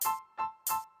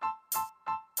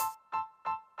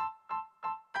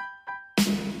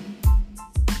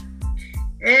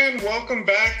welcome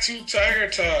back to Tiger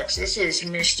Talks. This is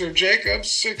Mr. Jacobs,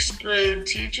 6th grade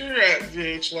teacher at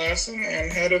VH Lassen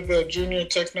and head of the Junior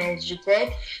Technology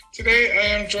Club. Today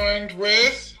I am joined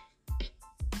with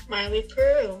Miley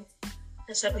Peru,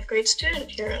 a 7th grade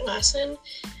student here at Lassen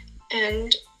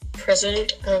and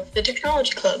president of the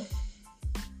Technology Club.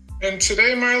 And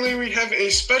today, Marley, we have a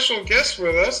special guest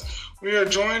with us. We are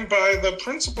joined by the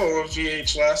principal of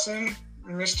VH Lassen,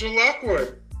 Mr.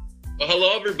 Lockwood. Well,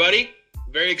 hello, everybody.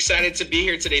 Very excited to be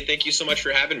here today. Thank you so much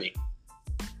for having me.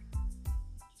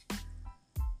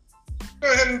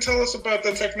 Go ahead and tell us about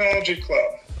the Technology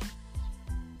Club.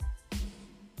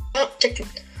 Well,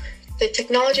 the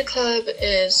Technology Club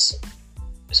is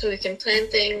so we can plan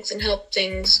things and help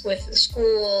things with the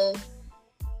school,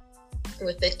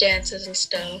 with the dances and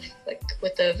stuff, like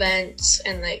with the events,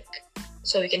 and like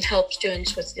so we can help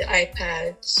students with the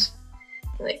iPads,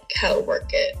 like how to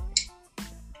work it.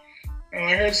 Now,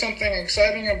 I heard something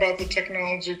exciting about the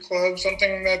Technology Club,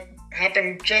 something that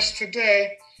happened just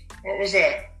today. What was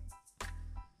that?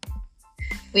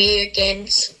 We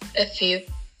gained a few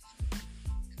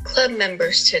club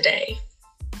members today.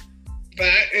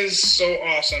 That is so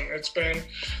awesome. It's been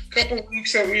a couple of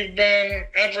weeks that we've been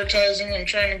advertising and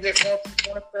trying to get more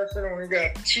people interested, and we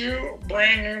got 2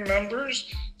 brand new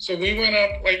members. So we went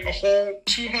up like a whole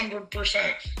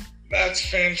 200%. That's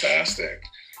fantastic.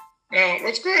 Now,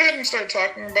 let's go ahead and start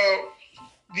talking about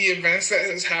the events that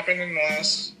has happened in the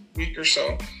last week or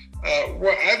so.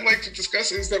 What I'd like to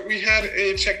discuss is that we had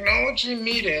a technology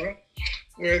meeting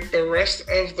with the rest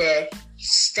of the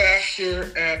staff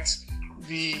here at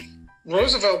the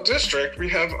Roosevelt District. We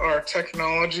have our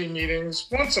technology meetings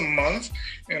once a month,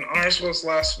 and ours was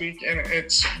last week, and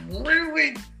it's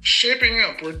really shaping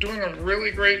up. We're doing a really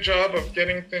great job of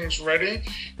getting things ready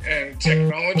and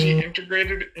technology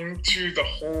integrated into the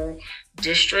whole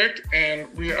district, and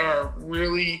we are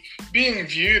really being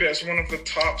viewed as one of the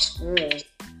top schools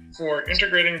for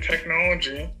integrating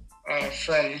technology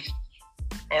from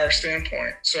our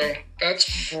standpoint. So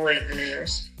that's great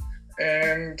news.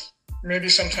 And maybe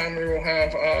sometime we will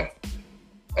have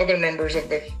other members of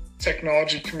the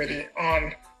technology committee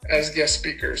on as guest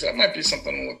speakers. That might be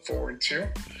something to look forward to.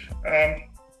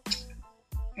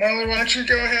 Marley, why don't you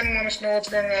go ahead and let us know what's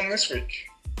going on this week?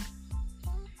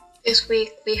 This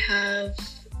week we have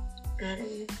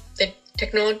the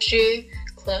Technology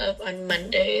Club on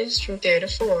Mondays from 3 to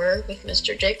 4 with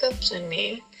Mr. Jacobs and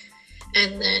me.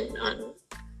 And then on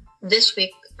this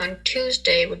week, on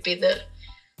Tuesday, would be the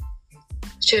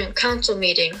student council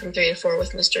meeting from 3 to 4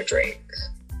 with Mr. Drake.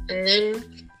 And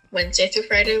then Wednesday through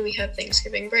Friday, we have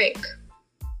Thanksgiving break.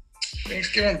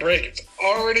 Thanksgiving break, it's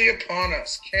already upon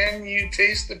us. Can you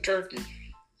taste the turkey?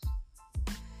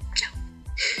 No.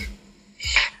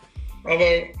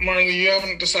 Although, Marley, you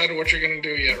haven't decided what you're going to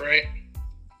do yet, right?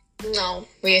 No,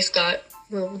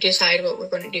 we'll decide what we're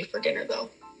going to do for dinner, though.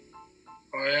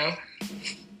 Oh, yeah?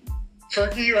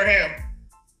 Turkey or ham?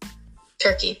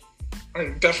 Turkey.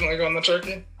 I'm definitely going the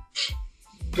turkey.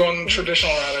 Going the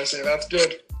traditional route, I say. That's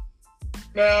good.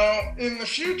 Now, in the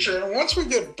future, once we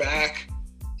get back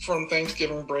from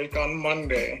Thanksgiving break on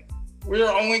Monday, we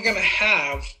are only going to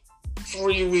have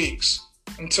 3 weeks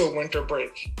until winter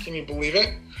break. Can you believe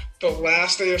it? The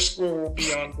last day of school will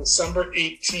be on December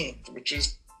 18th, which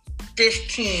is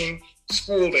 15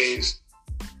 school days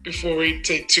before we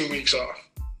take 2 weeks off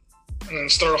and then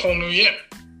start a whole new year.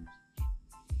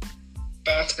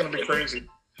 That's going to be crazy.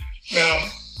 Now,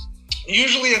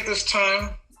 usually at this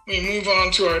time, we move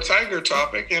on to our Tiger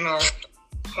topic and our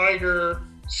Tiger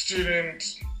student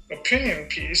opinion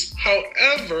piece.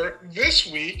 However, this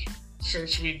week,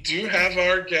 since we do have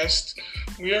our guest,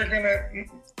 we are going to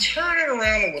turn it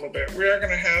around a little bit. We are going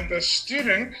to have the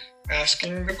student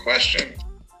asking the question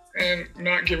and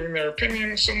not giving their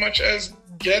opinion so much as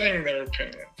getting their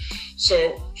opinion.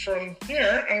 So from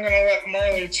here, I'm going to let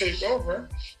Marley take over,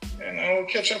 and I will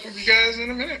catch up with you guys in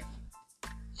a minute.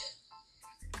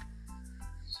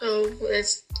 So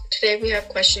today we have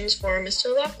questions for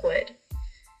Mr. Lockwood.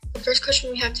 The first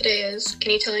question we have today is,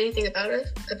 can you tell anything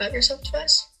about yourself to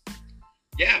us?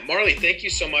 Yeah, Marley, thank you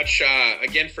so much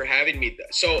again for having me.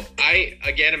 So I,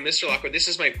 again, am Mr. Lockwood. This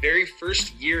is my very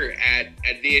first year at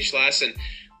VH Lassen.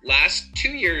 Last 2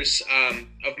 years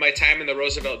of my time in the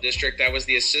Roosevelt District, I was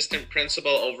the assistant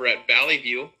principal over at Valley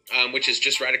View, which is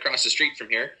just right across the street from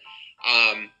here.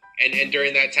 And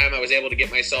during that time, I was able to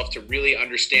get myself to really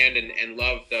understand and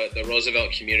love the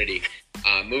Roosevelt community.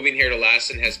 Moving here to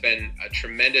Lassen has been a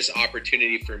tremendous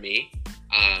opportunity for me,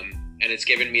 and it's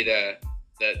given me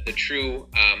the true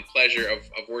pleasure of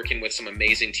working with some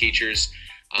amazing teachers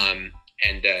and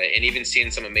even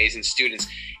seeing some amazing students.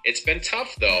 It's been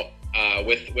tough, though.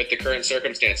 with the current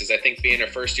circumstances. I think being a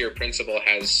first year principal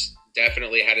has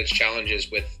definitely had its challenges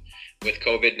with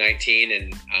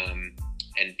COVID-19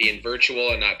 and being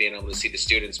virtual and not being able to see the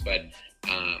students, but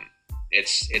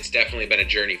it's definitely been a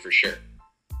journey for sure.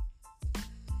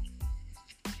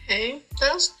 Okay,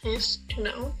 that was nice to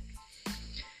know.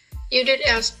 You did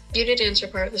answer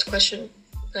part of this question,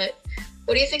 but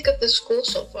what do you think of the school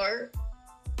so far?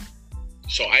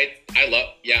 So I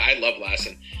love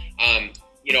Lassen.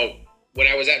 When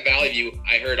I was at Valley View,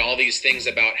 I heard all these things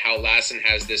about how Lassen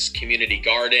has this community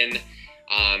garden,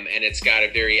 and it's got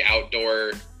a very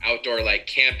outdoor like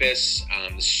campus.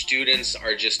 The students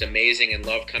are just amazing and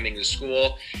love coming to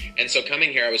school. And so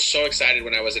coming here, I was so excited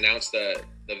when I was announced the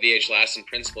VH Lassen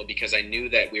principal, because I knew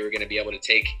that we were going to be able to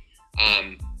take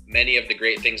many of the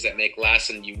great things that make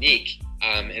Lassen unique,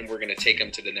 and we're going to take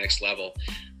them to the next level.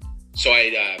 So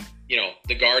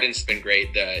the garden's been great.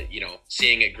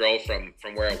 Seeing it grow from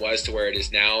where it was to where it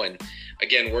is now. And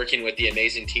again, working with the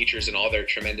amazing teachers and all their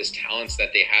tremendous talents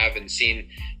that they have, and seeing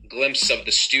glimpse of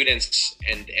the students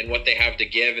and what they have to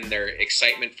give and their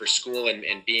excitement for school and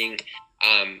being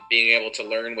able to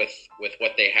learn with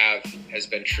what they have has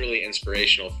been truly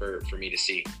inspirational for me to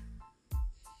see.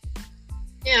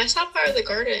 Yeah, I saw part of the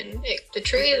garden. The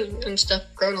trees and stuff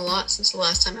grown a lot since the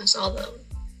last time I saw them.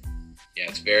 Yeah,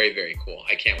 it's very, very cool.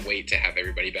 I can't wait to have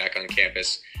everybody back on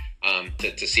campus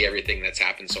to see everything that's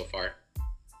happened so far.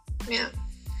 Yeah.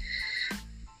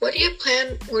 What are you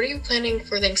planning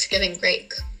for Thanksgiving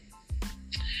break?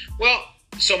 Well,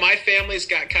 so my family's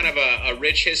got kind of a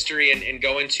rich history in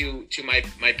going to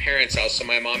my parents' house. So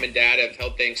my mom and dad have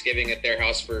held Thanksgiving at their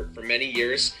house for many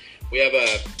years. We have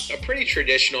a pretty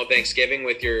traditional Thanksgiving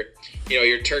with your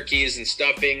turkeys and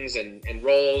stuffings and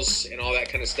rolls and all that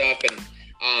kind of stuff.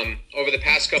 And over the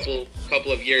past couple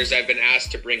of years, I've been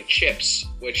asked to bring chips,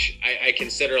 which I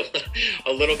consider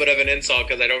a little bit of an insult,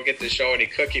 because I don't get to show any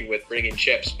cooking with bringing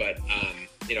chips. But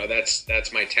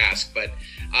that's my task. But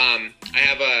I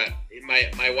have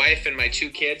my wife and my two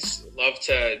kids love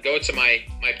to go to my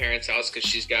parents' house, because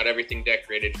she's got everything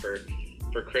decorated for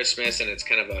Christmas, and it's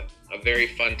kind of a very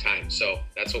fun time. So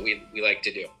that's what we like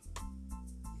to do.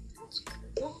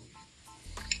 Cool.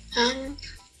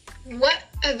 What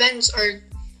events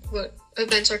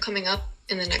are coming up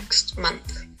in the next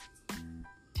month?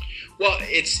 Well,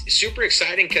 it's super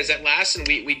exciting, because at Lassen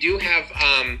we do have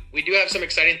some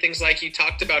exciting things like you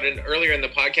talked about earlier in the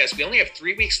podcast. We only have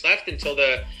 3 weeks left until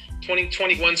the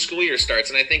 2021 school year starts,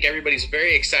 and I think everybody's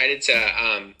very excited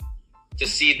to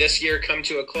see this year come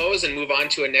to a close and move on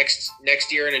to a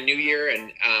next year and a new year,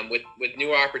 and with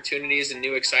new opportunities and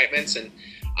new excitements. And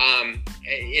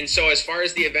so as far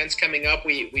as the events coming up,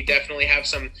 we definitely have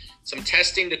some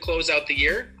testing to close out the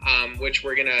year, which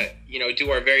we're gonna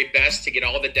do our very best to get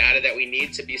all the data that we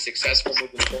need to be successful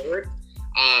moving forward.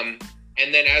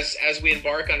 And then as we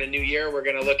embark on a new year, we're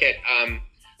gonna look at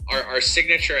our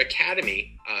signature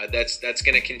academy that's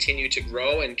going to continue to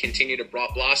grow and continue to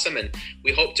blossom, and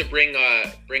we hope to bring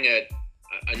a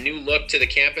new look to the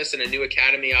campus and a new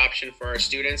academy option for our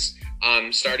students,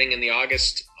 starting in the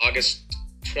August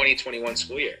 2021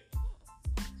 school year.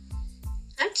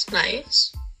 That's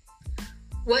nice.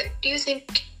 What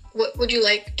would you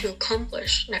like to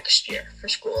accomplish next year for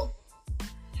school?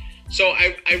 So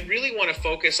I really want to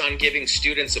focus on giving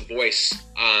students a voice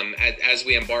as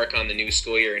we embark on the new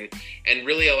school year, and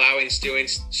really allowing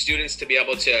students to be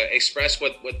able to express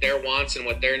what their wants and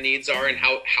what their needs are, and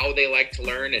how they like to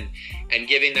learn, and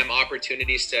giving them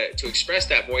opportunities to express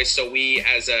that voice, so we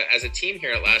as a team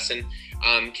here at Lassen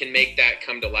can make that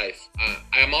come to life.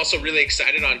 I'm also really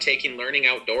excited on taking learning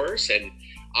outdoors, and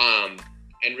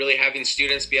really having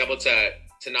students be able to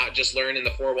not just learn in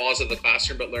the four walls of the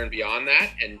classroom, but learn beyond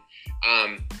that, and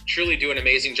truly do an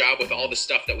amazing job with all the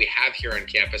stuff that we have here on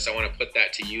campus. I want to put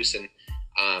that to use, and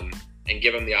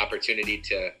give them the opportunity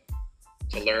to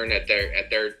learn at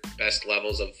their best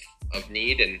levels of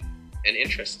need and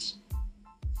interests.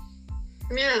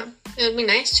 Yeah, it would be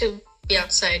nice to be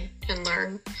outside and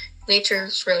learn. I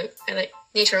like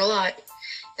nature a lot.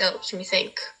 It helps me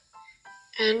think.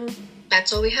 And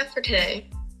that's all we have for today.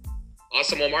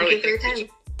 Awesome. Well, Marley,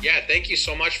 thank you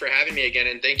so much for having me again,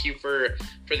 and thank you for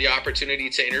the opportunity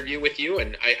to interview with you.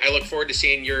 And I look forward to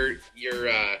seeing your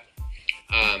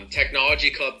technology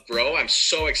club grow. I'm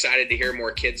so excited to hear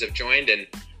more kids have joined, and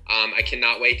I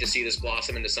cannot wait to see this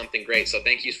blossom into something great. So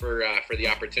thank you for the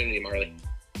opportunity, Marley.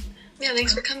 Yeah,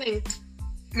 thanks for coming.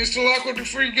 Mr. Lockwood,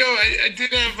 before you go, I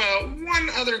did have one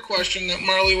other question that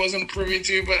Marley wasn't privy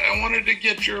to, but I wanted to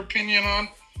get your opinion on,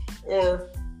 or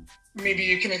maybe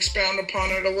you can expound upon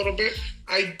it a little bit.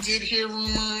 I did hear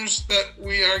rumors that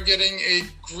we are getting a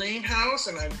greenhouse,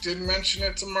 and I did mention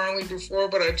it to Marley before,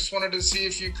 but I just wanted to see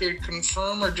if you could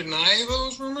confirm or deny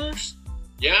those rumors.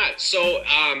 Yeah, so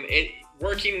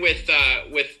working with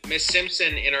Miss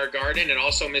Simpson in our garden, and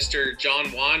also Mr.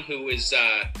 John Wan, who is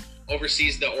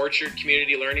oversees the Orchard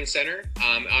Community Learning Center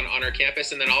on our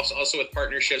campus, and then also with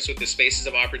partnerships with the Spaces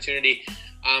of Opportunity.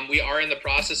 We are in the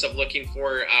process of looking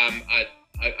for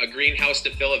a greenhouse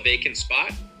to fill a vacant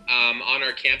spot on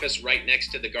our campus right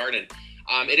next to the garden.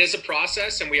 It is a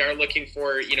process, and we are looking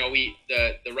for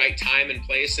the right time and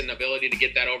place and ability to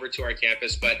get that over to our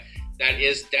campus, but that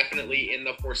is definitely in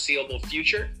the foreseeable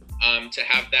future, to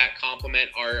have that complement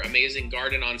our amazing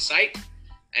garden on site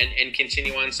and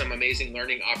continue on some amazing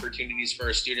learning opportunities for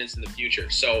our students in the future.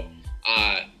 So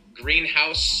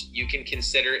greenhouse, you can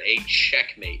consider a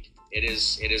checkmate. It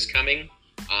is coming,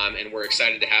 and we're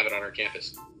excited to have it on our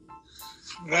campus.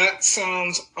 That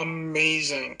sounds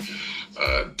amazing.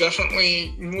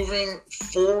 Definitely moving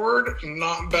forward,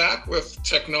 not back with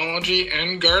technology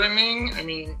and gardening. I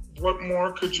mean, what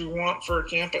more could you want for a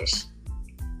campus?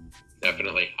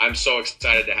 Definitely. I'm so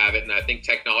excited to have it, and I think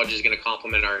technology is going to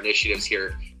complement our initiatives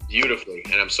here beautifully,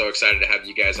 and I'm so excited to have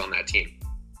you guys on that team.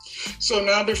 So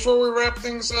now, before we wrap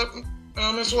things up,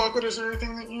 Ms. Lockwood, is there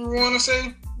anything that you want to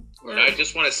say? I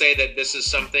just want to say that this is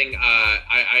something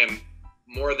I am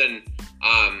more than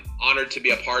honored to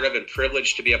be a part of and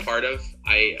privileged to be a part of.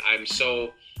 I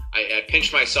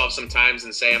pinch myself sometimes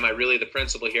and say, am I really the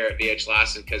principal here at VH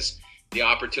Lassen? Because the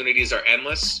opportunities are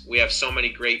endless. We have so many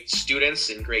great students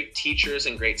and great teachers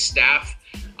and great staff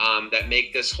that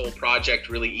make this whole project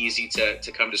really easy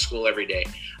to come to school every day.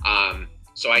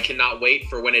 So I cannot wait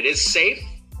for when it is safe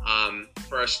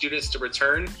for our students to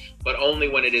return, but only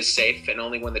when it is safe and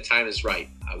only when the time is right.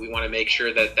 We want to make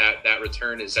sure that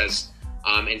return is as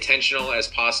intentional as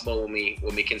possible when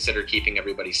we consider keeping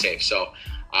everybody safe. So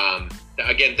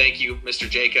again, thank you, Mr.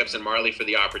 Jacobs and Marley, for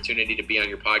the opportunity to be on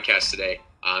your podcast today.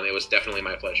 It was definitely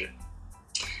my pleasure.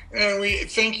 And we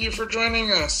thank you for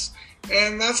joining us.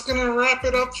 And that's going to wrap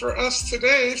it up for us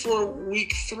today for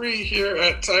week 3 here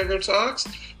at Tiger Talks.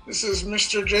 This is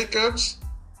Mr. Jacobs.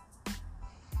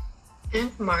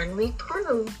 And Marley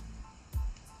Prue.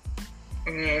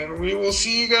 And we will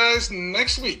see you guys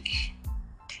next week.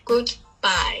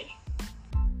 Goodbye.